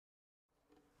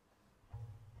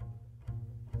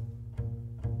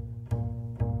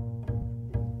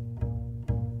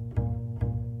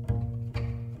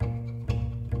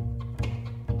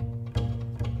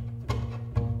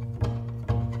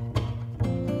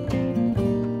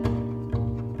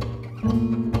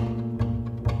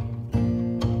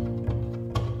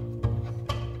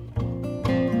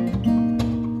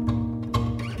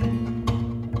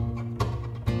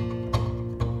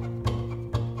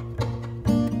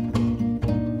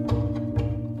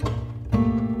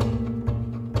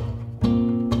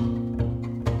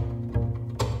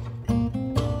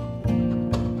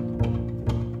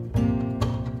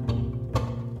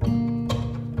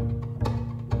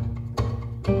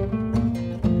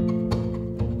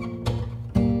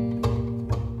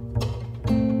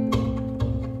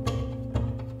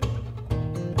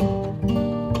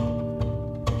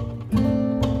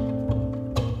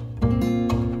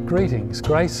Greetings,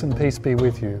 grace and peace be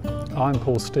with you. I'm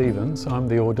Paul Stevens. I'm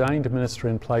the ordained minister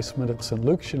in placement at St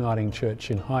Luke's Uniting Church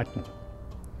in Highton.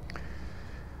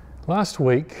 Last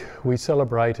week we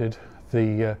celebrated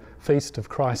the Feast of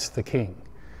Christ the King,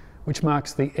 which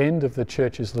marks the end of the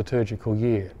Church's liturgical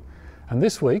year. And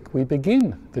this week we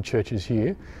begin the Church's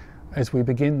year as we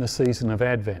begin the season of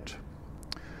Advent.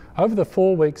 Over the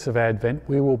 4 weeks of Advent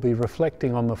we will be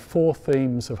reflecting on the 4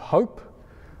 themes of hope,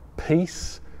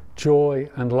 peace, joy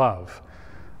and love,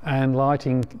 and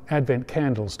lighting Advent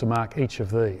candles to mark each of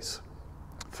these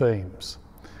themes.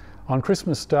 On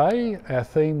Christmas Day, our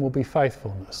theme will be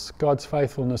faithfulness, God's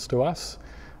faithfulness to us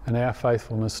and our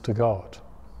faithfulness to God.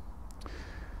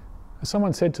 As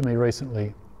someone said to me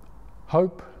recently,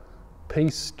 hope,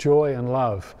 peace, joy and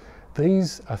love,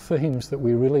 these are themes that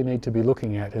we really need to be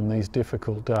looking at in these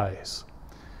difficult days.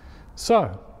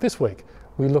 So, this week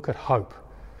we look at hope,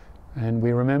 and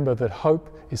we remember that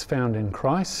hope is found in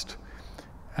Christ,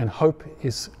 and hope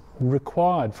is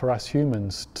required for us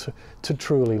humans to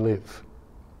truly live.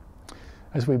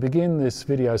 As we begin this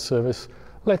video service,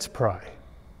 let's pray.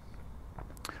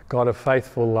 God of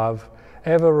faithful love,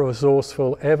 ever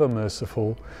resourceful, ever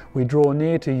merciful, we draw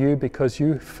near to you because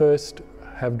you first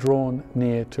have drawn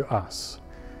near to us.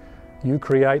 You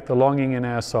create the longing in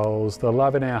our souls, the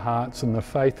love in our hearts, and the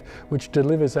faith which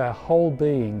delivers our whole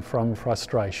being from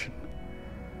frustration.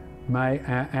 May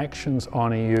our actions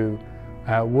honour you,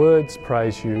 our words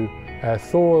praise you, our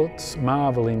thoughts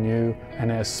marvel in you,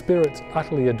 and our spirits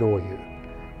utterly adore you.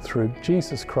 Through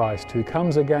Jesus Christ, who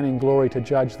comes again in glory to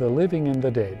judge the living and the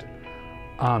dead.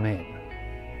 Amen.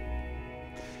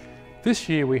 This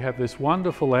year we have this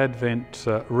wonderful Advent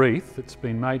wreath that's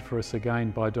been made for us again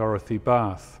by Dorothy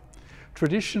Bath.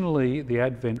 Traditionally, the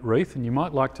Advent wreath, and you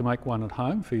might like to make one at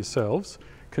home for yourselves,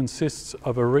 consists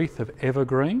of a wreath of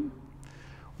evergreen,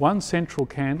 1 central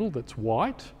candle that's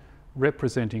white,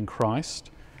 representing Christ,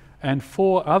 and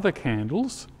 4 other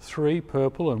candles, 3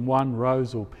 purple and 1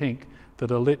 rose or pink,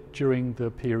 that are lit during the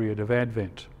period of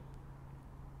Advent.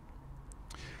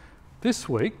 This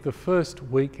week, the first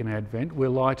week in Advent, we're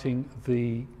lighting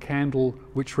the candle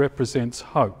which represents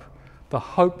hope, the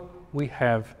hope we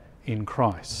have in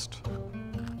Christ.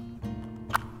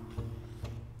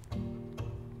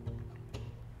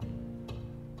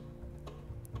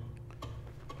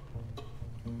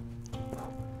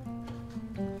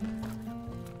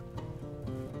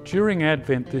 During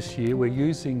Advent this year, we're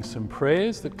using some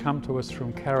prayers that come to us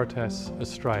from Caritas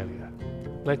Australia.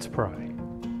 Let's pray.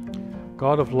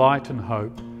 God of light and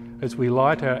hope, as we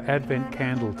light our Advent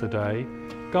candle today,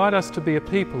 guide us to be a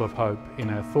people of hope in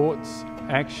our thoughts,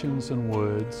 actions and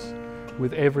words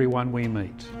with everyone we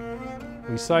meet.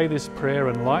 We say this prayer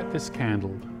and light this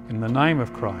candle in the name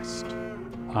of Christ.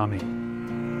 Amen.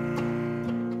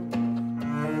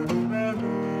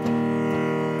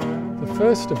 The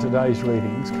first of today's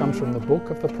readings comes from the book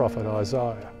of the prophet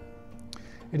Isaiah.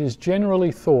 It is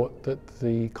generally thought that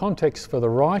the context for the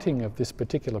writing of this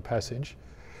particular passage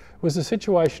was a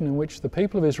situation in which the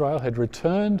people of Israel had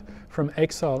returned from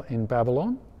exile in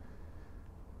Babylon,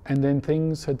 and then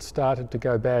things had started to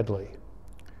go badly.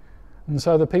 And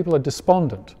so the people are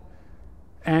despondent,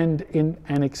 and in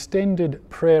an extended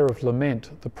prayer of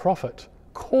lament, the prophet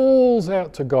calls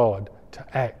out to God to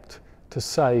act, to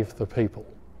save the people.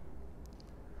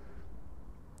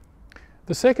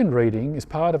 The second reading is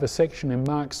part of a section in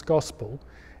Mark's Gospel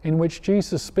in which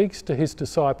Jesus speaks to his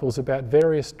disciples about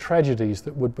various tragedies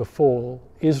that would befall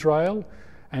Israel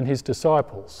and his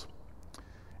disciples,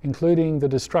 including the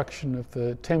destruction of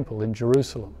the temple in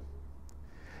Jerusalem.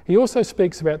 He also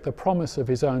speaks about the promise of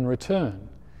his own return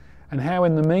and how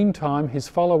in the meantime his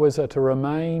followers are to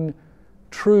remain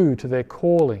true to their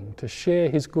calling to share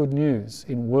his good news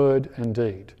in word and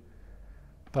deed.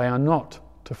 They are not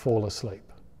to fall asleep.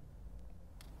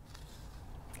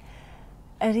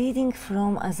 A reading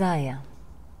from Isaiah.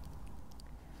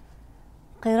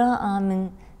 قراءة من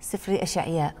سفر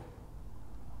أشعياء.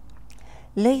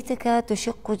 ليتك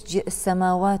تشق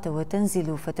السماوات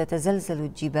وتنزل فتتزلزل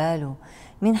الجبال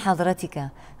من حضرتك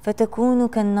فتكون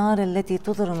كالنار التي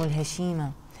تضرم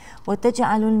الهشيم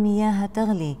وتجعل المياه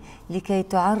تغلي لكي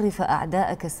تعرف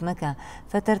أعداءك اسمك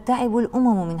فترتعب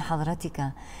الأمم من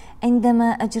حضرتك عندما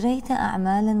أجريت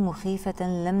أعمالا مخيفة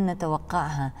لم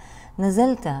نتوقعها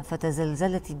نزلت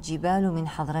فتزلزلت الجبال من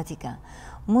حضرتك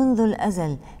منذ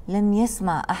الأزل لم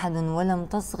يسمع أحد ولم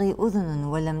تصغي أذن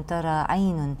ولم ترى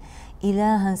عين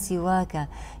إلها سواك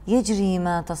يجري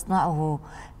ما تصنعه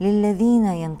للذين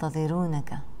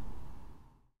ينتظرونك.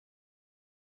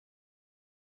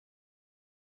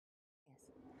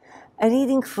 A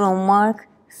reading from Mark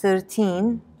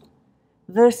 13,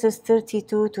 verses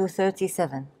 32 to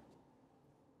 37.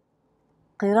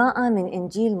 قراءة من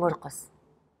إنجيل مرقس.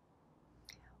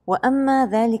 وأما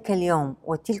ذلك اليوم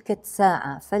وتلك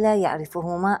الساعة فلا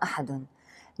يعرفهما أحد،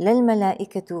 لا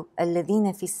الملائكة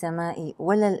الذين في السماء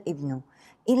ولا الابن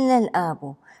إلا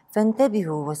الآب،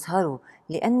 فانتبهوا واسهروا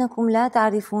لأنكم لا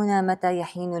تعرفون متى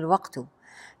يحين الوقت.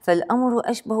 فالأمر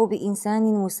أشبه بإنسان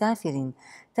مسافر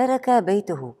ترك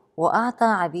بيته وأعطى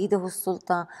عبيده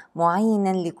السلطة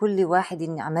معينا لكل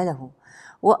واحد عمله،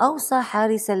 وأوصى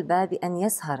حارس الباب أن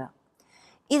يسهر.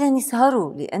 إذا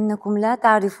اسهروا لأنكم لا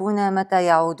تعرفون متى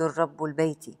يعود الرب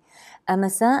البيت،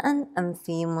 أمساء أم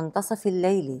في منتصف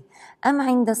الليل أم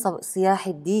عند صياح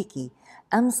الديك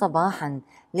أم صباحا،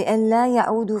 لئلا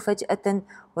يعودوا فجأة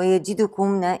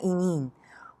ويجدكم نائمين.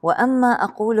 وأما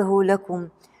أقوله لكم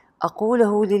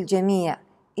أقوله للجميع،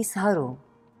 اسهروا.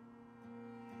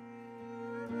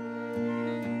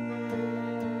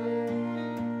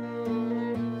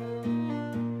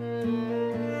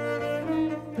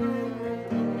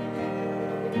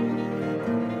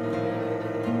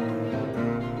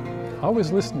 I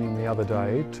was listening the other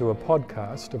day to a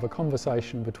podcast of a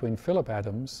conversation between Philip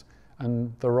Adams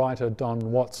and the writer Don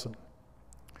Watson.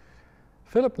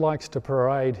 Philip likes to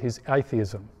parade his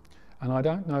atheism, and I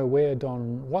don't know where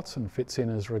Don Watson fits in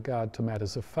as regard to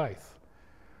matters of faith.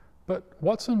 But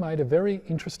Watson made a very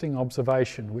interesting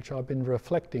observation which I've been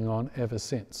reflecting on ever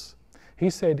since. He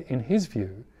said, in his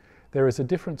view, there is a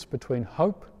difference between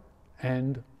hope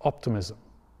and optimism.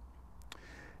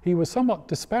 He was somewhat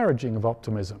disparaging of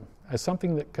optimism as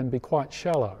something that can be quite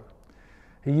shallow.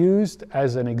 He used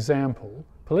as an example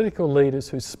political leaders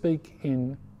who speak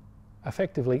in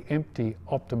effectively empty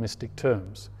optimistic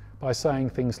terms by saying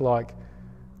things like,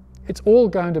 it's all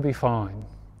going to be fine.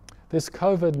 This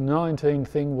COVID-19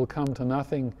 thing will come to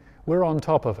nothing. We're on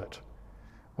top of it.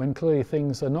 When clearly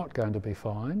things are not going to be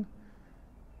fine.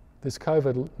 This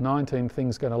COVID-19 thing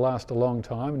is going to last a long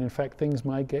time, and in fact things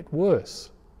may get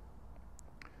worse.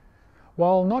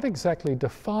 While not exactly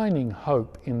defining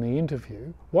hope in the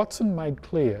interview, Watson made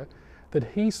clear that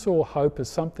he saw hope as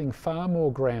something far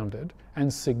more grounded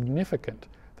and significant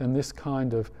than this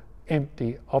kind of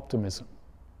empty optimism.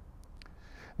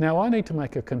 Now, I need to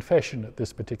make a confession at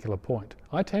this particular point.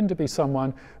 I tend to be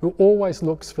someone who always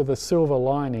looks for the silver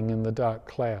lining in the dark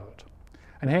cloud.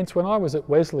 And hence, when I was at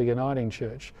Wesley Uniting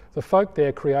Church, the folk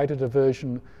there created a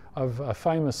version of a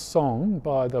famous song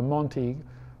by the Monty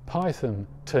Python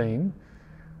team,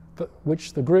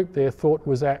 which the group there thought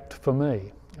was apt for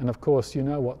me. And of course, you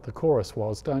know what the chorus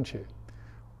was, don't you?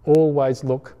 Always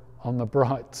look on the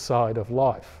bright side of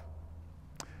life.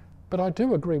 But I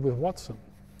do agree with Watson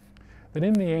that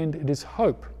in the end it is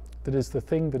hope that is the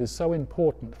thing that is so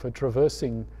important for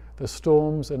traversing the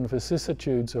storms and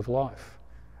vicissitudes of life,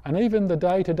 and even the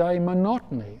day-to-day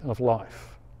monotony of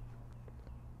life.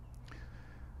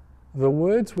 The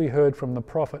words we heard from the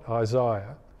prophet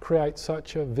Isaiah create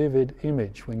such a vivid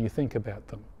image when you think about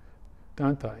them,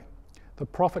 don't they? The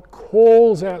prophet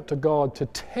calls out to God to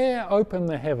tear open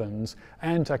the heavens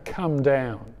and to come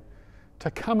down,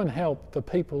 to come and help the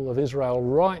people of Israel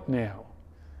right now,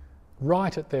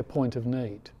 right at their point of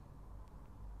need.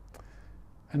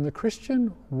 And the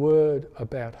Christian word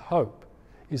about hope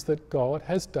is that God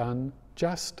has done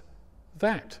just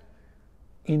that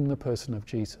in the person of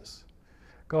Jesus.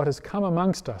 God has come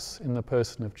amongst us in the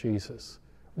person of Jesus.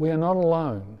 We are not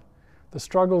alone. The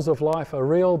struggles of life are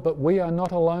real, but we are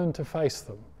not alone to face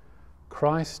them.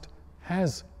 Christ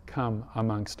has come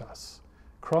amongst us.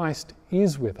 Christ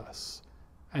is with us,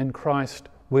 and Christ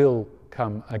will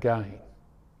come again.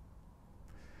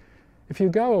 If you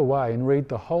go away and read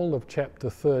the whole of chapter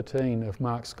 13 of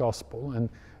Mark's Gospel, and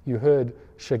you heard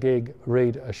Shaghek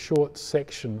read a short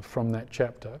section from that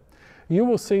chapter, you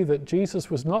will see that Jesus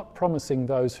was not promising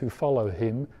those who follow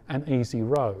him an easy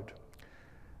road.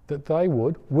 That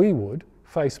we would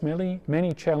face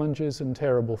many challenges and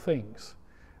terrible things.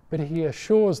 But he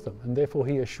assures them, and therefore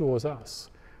he assures us,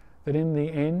 that in the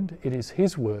end it is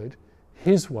his word,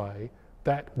 his way,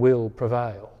 that will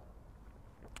prevail.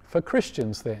 For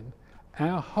Christians then,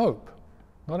 our hope,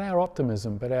 not our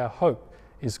optimism, but our hope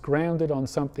is grounded on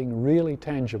something really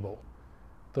tangible,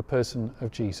 the person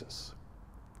of Jesus.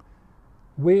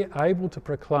 We're able to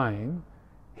proclaim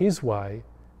his way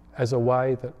as a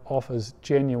way that offers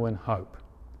genuine hope.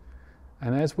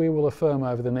 And as we will affirm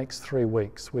over the next 3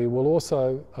 weeks, we will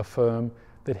also affirm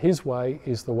that his way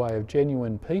is the way of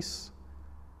genuine peace,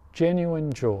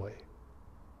 genuine joy,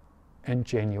 and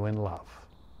genuine love.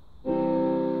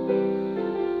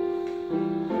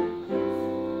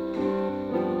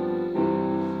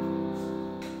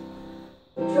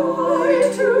 Joy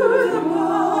to the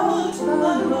world, the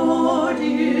Lord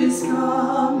is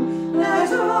come.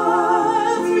 Let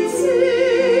us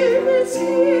receive.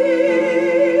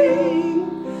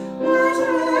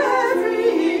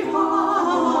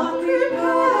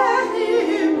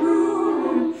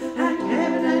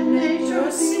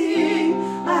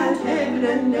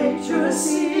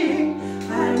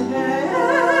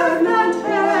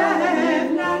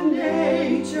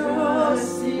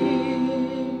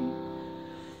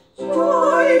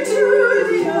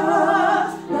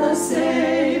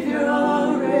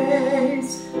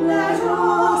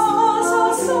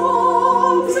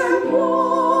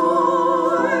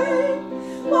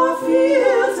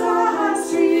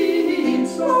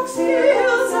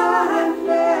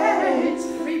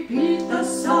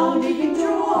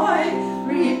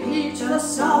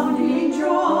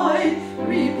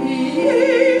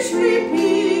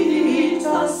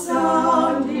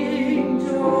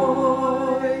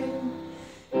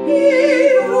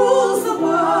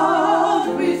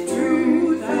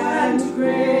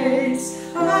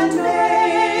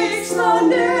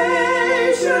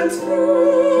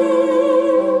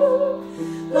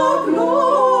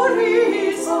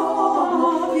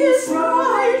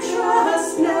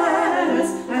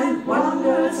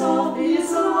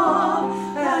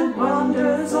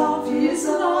 wonders of his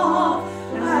love,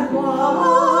 and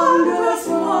wonders,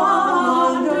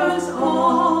 wonders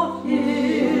of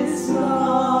his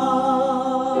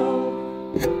love.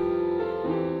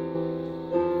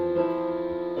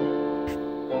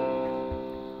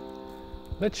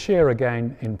 Let's share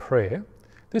again in prayer.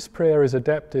 This prayer is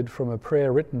adapted from a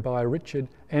prayer written by Richard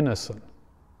Enerson.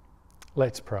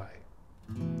 Let's pray.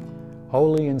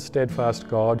 Holy and steadfast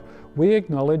God, we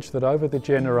acknowledge that over the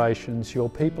generations your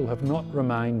people have not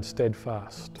remained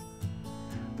steadfast.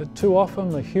 That too often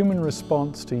the human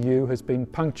response to you has been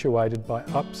punctuated by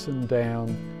ups and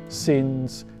downs,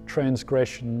 sins,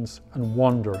 transgressions and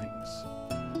wanderings.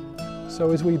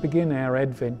 So as we begin our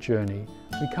Advent journey,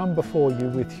 we come before you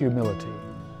with humility.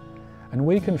 And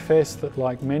we confess that,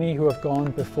 like many who have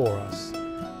gone before us,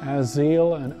 our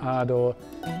zeal and ardour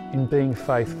in being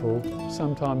faithful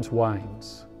sometimes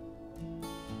wanes.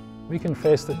 We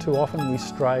confess that too often we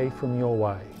stray from your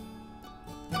way.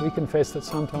 We confess that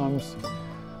sometimes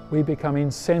we become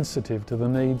insensitive to the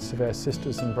needs of our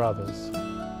sisters and brothers.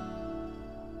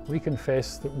 We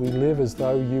confess that we live as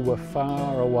though you were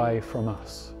far away from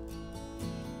us.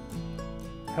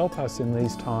 Help us in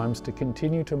these times to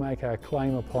continue to make our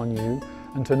claim upon you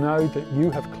and to know that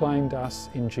you have claimed us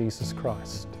in Jesus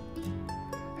Christ.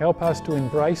 Help us to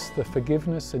embrace the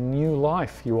forgiveness and new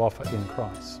life you offer in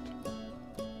Christ.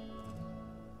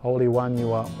 Holy One,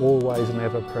 you are always and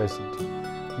ever present.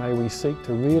 May we seek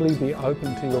to really be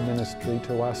open to your ministry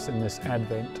to us in this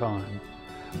Advent time.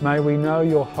 May we know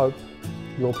your hope,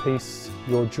 your peace,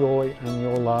 your joy and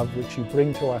your love which you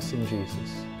bring to us in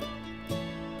Jesus.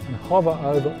 And hover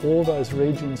over all those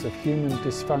regions of human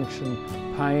dysfunction,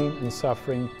 pain and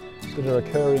suffering that are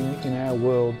occurring in our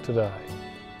world today.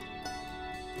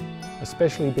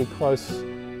 Especially be close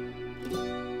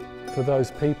to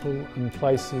those people and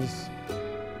places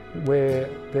where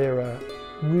there are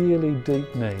really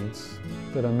deep needs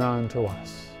that are known to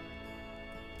us.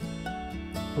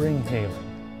 Bring healing.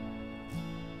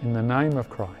 In the name of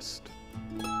Christ.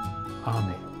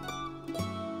 Amen.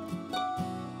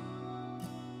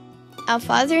 Our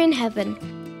Father in heaven,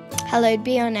 hallowed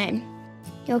be your name.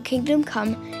 Your kingdom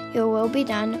come, your will be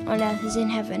done on earth as in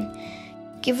heaven.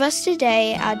 Give us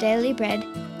today our daily bread,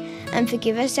 and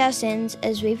forgive us our sins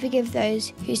as we forgive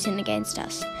those who sin against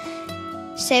us.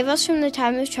 Save us from the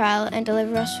time of trial and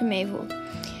deliver us from evil.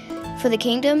 For the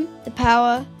kingdom, the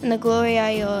power, and the glory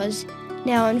are yours,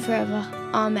 now and forever.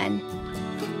 Amen.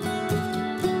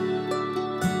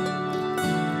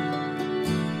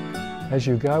 As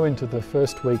you go into the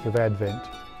first week of Advent,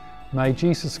 may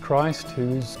Jesus Christ,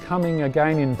 whose coming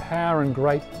again in power and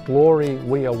great glory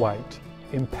we await,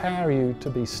 empower you to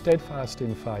be steadfast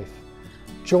in faith,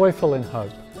 joyful in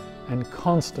hope, and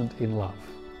constant in love.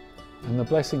 And the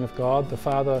blessing of God, the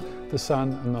Father, the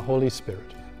Son, and the Holy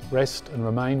Spirit rest and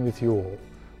remain with you all,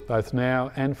 both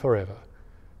now and forever.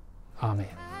 Amen.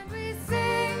 We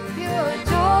sing pure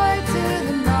joy to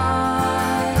the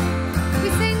night. We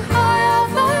sing higher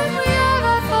than we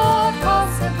ever thought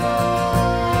possible.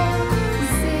 We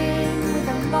sing with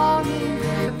a longing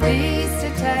for peace to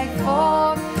take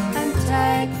form and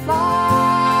take flight.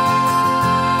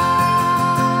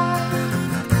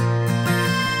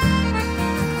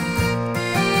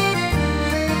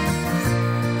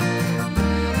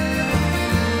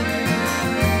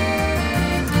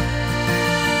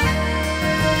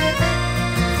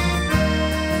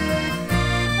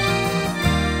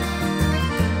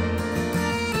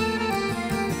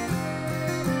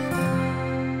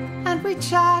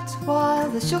 Chat while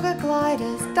the sugar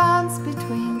gliders dance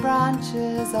between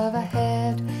branches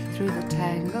overhead through the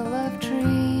tangle of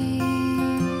trees,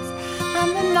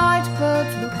 and the night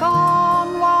birds look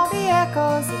on while the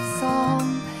echoes of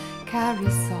song carry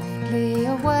softly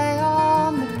away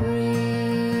on the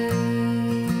breeze,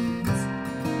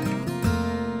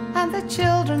 and the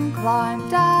children climb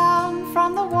down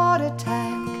from the water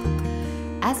tank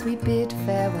as we bid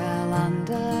farewell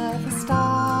under the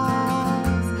stars.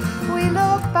 We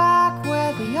look back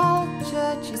where the old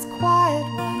church is quiet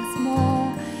once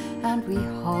more, and we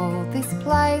hold this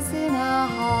place in our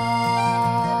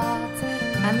hearts.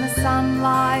 And the sun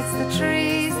lights the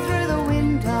trees through the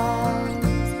windows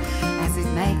as it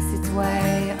makes its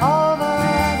way over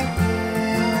the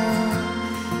hill,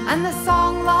 and the